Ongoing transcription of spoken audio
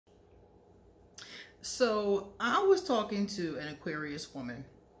So I was talking to an Aquarius woman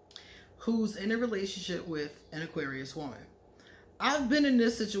who's in a relationship with an Aquarius woman. I've been in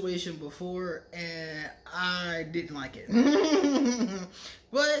this situation before and I didn't like it.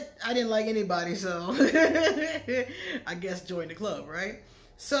 But I didn't like anybody, so I guess join the club, right?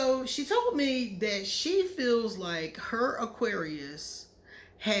 So she told me that she feels like her Aquarius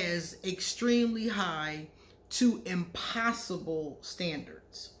has extremely high to impossible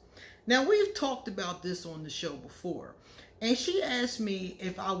standards. Now, we've talked about this on the show before, and she asked me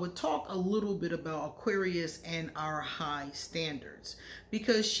if I would talk a little bit about Aquarius and our high standards,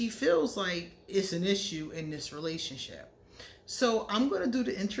 because she feels like it's an issue in this relationship. So I'm going to do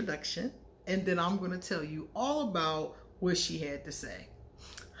the introduction, and then I'm going to tell you all about what she had to say.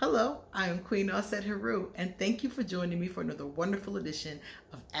 Hello, I am Queen Osset Heru, and thank you for joining me for another wonderful edition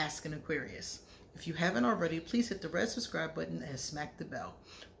of Ask an Aquarius. If you haven't already, please hit the red subscribe button and smack the bell.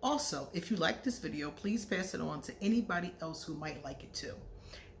 Also, if you like this video, please pass it on to anybody else who might like it too.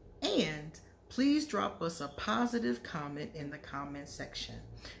 And please drop us a positive comment in the comment section.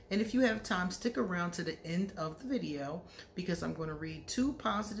 And if you have time, stick around to the end of the video, because I'm going to read 2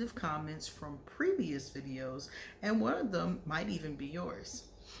 positive comments from previous videos, and one of them might even be yours.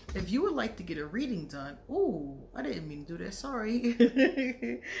 If you would like to get a reading done, ooh, I didn't mean to do that, sorry.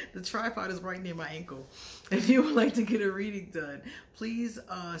 The tripod is right near my ankle. If you would like to get a reading done, please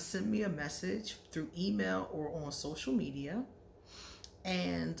send me a message through email or on social media.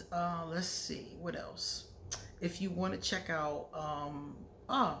 And let's see, what else? If you want to check out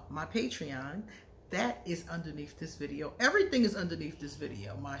my Patreon, that is underneath this video. Everything is underneath this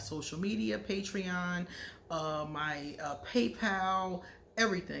video. My social media, Patreon, my PayPal,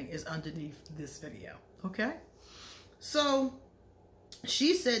 everything is underneath this video, okay? So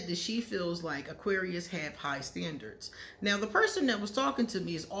she said that she feels like Aquarius have high standards. Now, the person that was talking to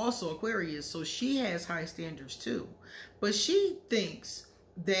me is also Aquarius, so she has high standards too. But she thinks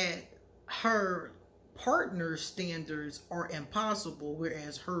that her partner's standards are impossible,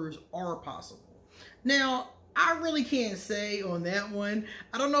 whereas hers are possible. Now, I really can't say on that one.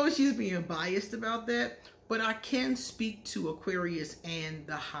 I don't know if she's being biased about that, but I can speak to Aquarius and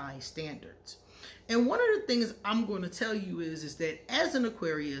the high standards. And one of the things I'm going to tell you is that as an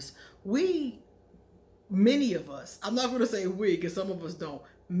Aquarius, many of us, I'm not going to say we, because some of us don't,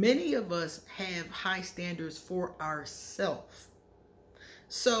 many of us have high standards for ourselves.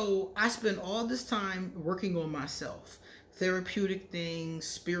 So I spend all this time working on myself. Therapeutic things,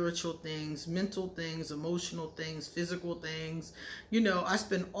 spiritual things, mental things, emotional things, physical things. You know, I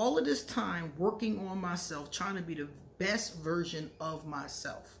spend all of this time working on myself, trying to be the best version of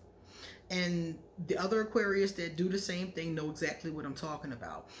myself. And the other Aquarius that do the same thing know exactly what I'm talking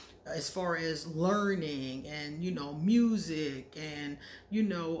about. As far as learning and, you know, music and, you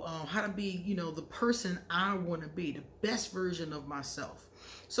know, how to be, you know, the person I want to be, the best version of myself.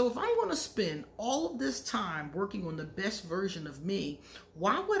 So if I'm going to spend all of this time working on the best version of me,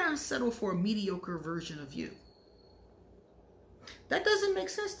 why would I settle for a mediocre version of you? That doesn't make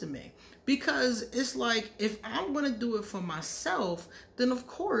sense to me, because it's like, if I'm going to do it for myself, then of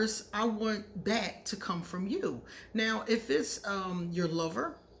course I want that to come from you. Now, if it's your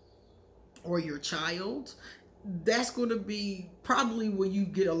lover or your child, that's going to be probably where you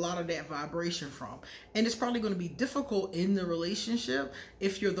get a lot of that vibration from. And it's probably going to be difficult in the relationship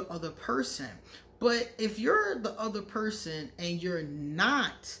if you're the other person. But if you're the other person and you're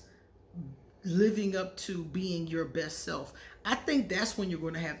not living up to being your best self, I think that's when you're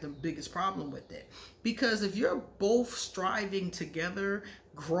going to have the biggest problem with it. Because if you're both striving together,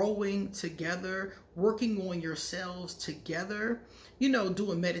 growing together, working on yourselves together, you know,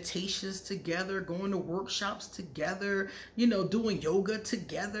 doing meditations together, going to workshops together, you know, doing yoga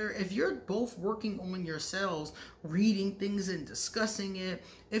together. If you're both working on yourselves, reading things and discussing it,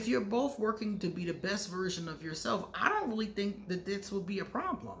 if you're both working to be the best version of yourself, I don't really think that this would be a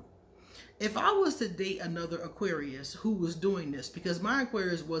problem. If I was to date another Aquarius who was doing this, because my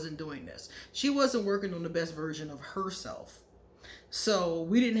Aquarius wasn't doing this, she wasn't working on the best version of herself. So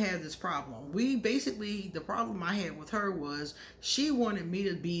we didn't have this problem. We basically, the problem I had with her was she wanted me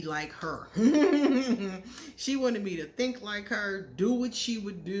to be like her. She wanted me to think like her, do what she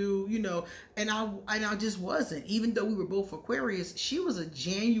would do, you know, and I just wasn't. Even though we were both Aquarius, she was a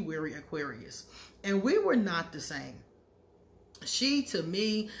January Aquarius, and we were not the same. She, to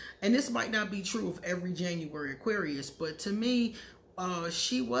me, and this might not be true of every January Aquarius, but to me,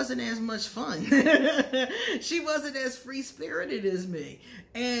 she wasn't as much fun. She wasn't as free-spirited as me.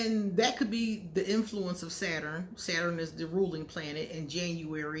 And that could be the influence of Saturn. Saturn is the ruling planet, and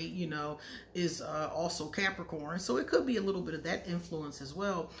January, you know, is also Capricorn. So it could be a little bit of that influence as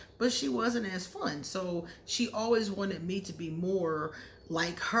well. But she wasn't as fun. So she always wanted me to be more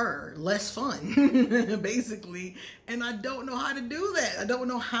like her, less fun, basically. And I don't know how to do that. I don't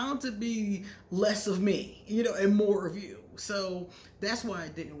know how to be less of me, you know, and more of you. So that's why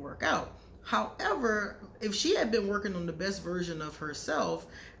it didn't work out. However, if she had been working on the best version of herself,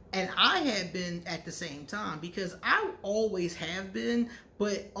 and I had been at the same time, because I always have been,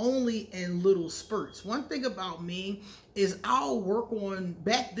 but only in little spurts. One thing about me is I'll work on,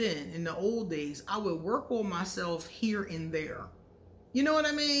 back then in the old days, I would work on myself here and there. You know what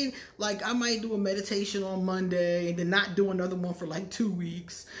I mean? Like, I might do a meditation on Monday and then not do another one for like 2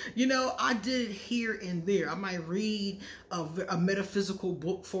 weeks. You know, I did it here and there. I might read a metaphysical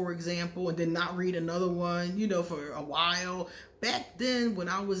book, for example, and then not read another one, you know, for a while. Back then, when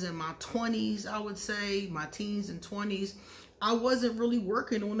I was in my 20s, I would say, my teens and 20s, I wasn't really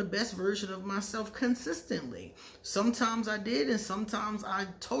working on the best version of myself consistently. Sometimes I did, and sometimes I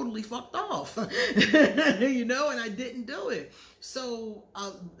totally fucked off, you know, and I didn't do it. So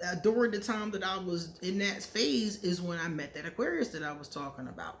during the time that I was in that phase is when I met that Aquarius that I was talking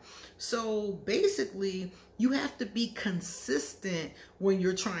about. So basically, you have to be consistent when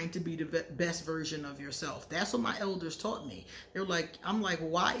you're trying to be the best version of yourself. That's what my elders taught me. They're like, I'm like,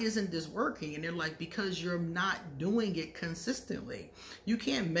 why isn't this working? And they're like, because you're not doing it consistently. You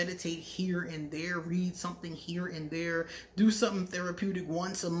can't meditate here and there, read something here and there, do something therapeutic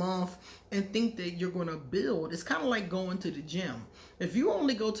once a month, and think that you're going to build. It's kind of like going to the gym. If you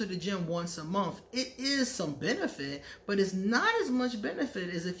only go to the gym once a month, it is some benefit, but it's not as much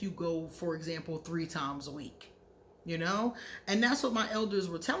benefit as if you go, for example, 3 times a week. You know? And that's what my elders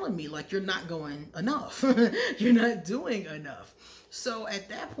were telling me. Like, you're not going enough. You're not doing enough. So at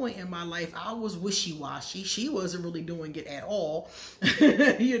that point in my life, I was wishy-washy. She wasn't really doing it at all,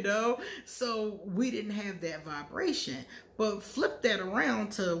 you know? So we didn't have that vibration. But flip that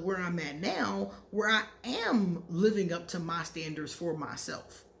around to where I'm at now, where I am living up to my standards for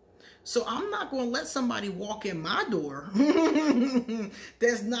myself. So I'm not going to let somebody walk in my door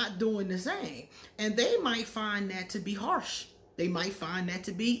that's not doing the same. And they might find that to be harsh. They might find that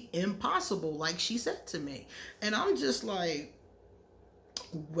to be impossible, like she said to me. And I'm just like,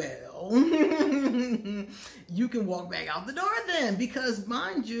 well, you can walk back out the door then, because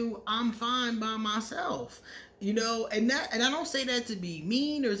mind you, I'm fine by myself, you know, and I don't say that to be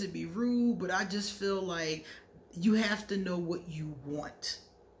mean or to be rude, but I just feel like you have to know what you want,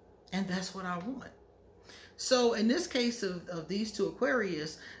 and that's what I want. So in this case of these two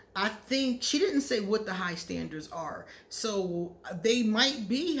Aquarius, I think she didn't say what the high standards are. So they might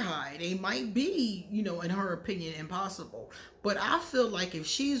be high. They might be, you know, in her opinion, impossible. But I feel like if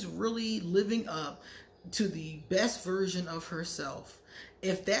she's really living up to the best version of herself,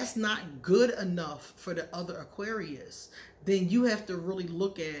 if that's not good enough for the other Aquarius, then you have to really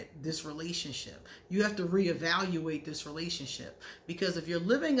look at this relationship. You have to reevaluate this relationship. Because if you're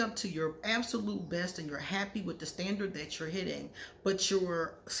living up to your absolute best and you're happy with the standard that you're hitting, but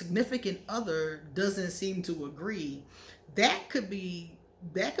your significant other doesn't seem to agree, that could be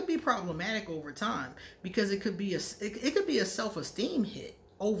problematic over time, because it could be a self-esteem hit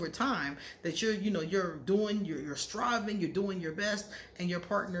over time, that you're striving, you're doing your best, and your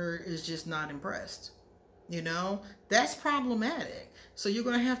partner is just not impressed. You know, that's problematic. So you're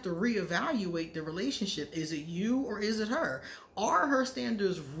going to have to reevaluate the relationship. Is it you or is it her? Are her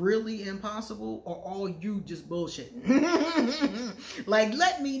standards really impossible, or are you just bullshitting? Like,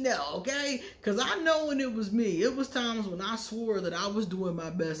 let me know, okay? Because I know when it was me, it was times when I swore that I was doing my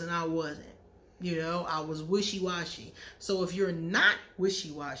best and I wasn't. You know, I was wishy-washy. So if you're not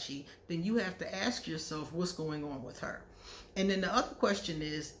wishy-washy, then you have to ask yourself what's going on with her. And then the other question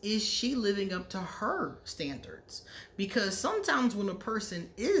is she living up to her standards? Because sometimes when a person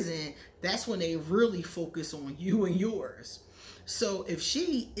isn't, that's when they really focus on you and yours. So if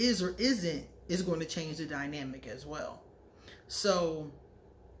she is or isn't, it's going to change the dynamic as well. So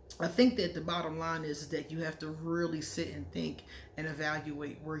I think that the bottom line is that you have to really sit and think and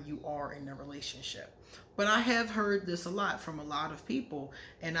evaluate where you are in the relationship. But I have heard this a lot from a lot of people,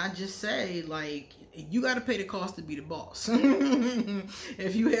 and I just say, like, you got to pay the cost to be the boss.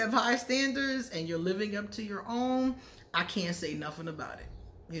 If you have high standards and you're living up to your own, I can't say nothing about it.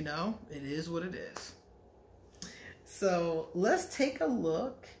 You know, it is what it is. So let's take a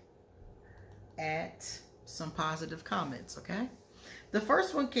look at some positive comments, okay? The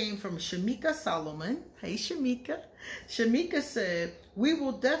first one came from Shamika Solomon. Hey, Shamika. Shamika said, we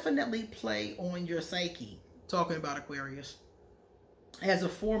will definitely play on your psyche, talking about Aquarius, as a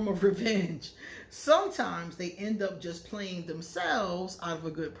form of revenge. Sometimes they end up just playing themselves out of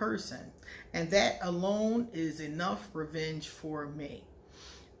a good person, and that alone is enough revenge for me.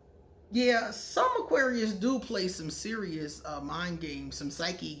 Yeah, some Aquarius do play some serious mind games, some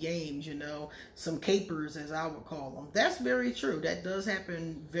psyche games, you know, some capers, as I would call them. That's very true. That does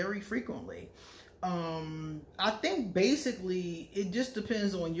happen very frequently. I think basically it just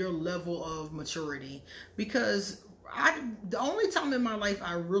depends on your level of maturity, because the only time in my life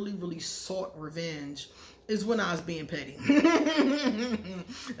I really sought revenge is when I was being petty.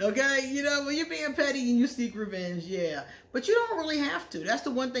 Okay, you know, when you're being petty and you seek revenge, yeah. But you don't really have to. That's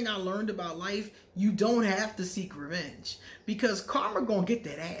the one thing I learned about life. You don't have to seek revenge, because karma gonna get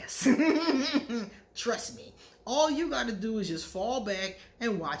that ass. Trust me. All you got to do is just fall back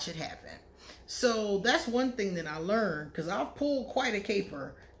and watch it happen. So that's one thing that I learned, because I've pulled quite a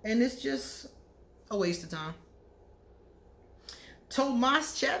caper, and it's just a waste of time.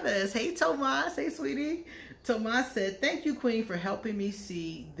 Tomas Chavez. Hey, Tomas. Hey, sweetie. Tomas said, thank you, Queen, for helping me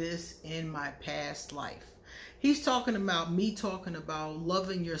see this in my past life. He's talking about me talking about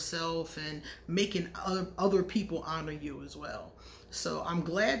loving yourself and making other people honor you as well. So I'm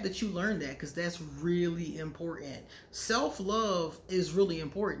glad that you learned that, because that's really important. Self-love is really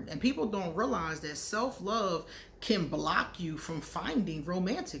important. And people don't realize that self-love can block you from finding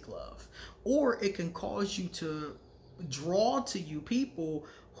romantic love, or it can cause you to draw to you people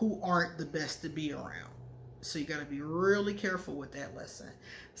who aren't the best to be around. So you got to be really careful with that lesson.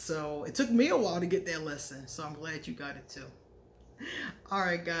 So it took me a while to get that lesson, so I'm glad you got it too. All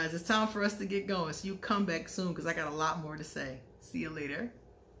right, guys, it's time for us to get going. So you come back soon, because I got a lot more to say. See you later.